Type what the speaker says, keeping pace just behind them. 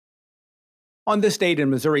On this date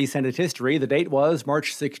in Missouri Senate history, the date was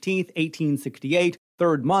March 16, 1868,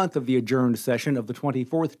 third month of the adjourned session of the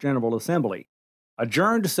 24th General Assembly.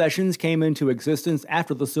 Adjourned sessions came into existence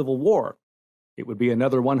after the Civil War. It would be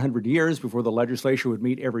another 100 years before the legislature would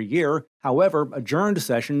meet every year. However, adjourned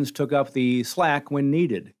sessions took up the slack when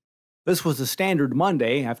needed. This was a standard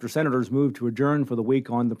Monday after senators moved to adjourn for the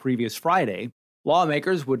week on the previous Friday.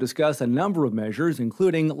 Lawmakers would discuss a number of measures,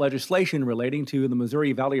 including legislation relating to the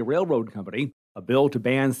Missouri Valley Railroad Company, a bill to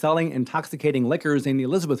ban selling intoxicating liquors in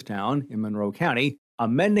Elizabethtown in Monroe County,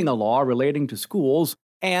 amending a law relating to schools,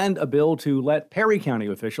 and a bill to let Perry County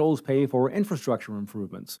officials pay for infrastructure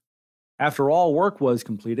improvements. After all work was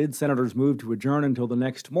completed, senators moved to adjourn until the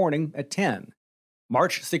next morning at 10.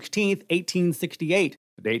 March 16, 1868,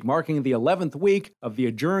 the date marking the 11th week of the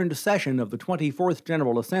adjourned session of the 24th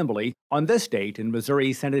General Assembly, on this date in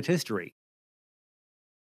Missouri Senate history.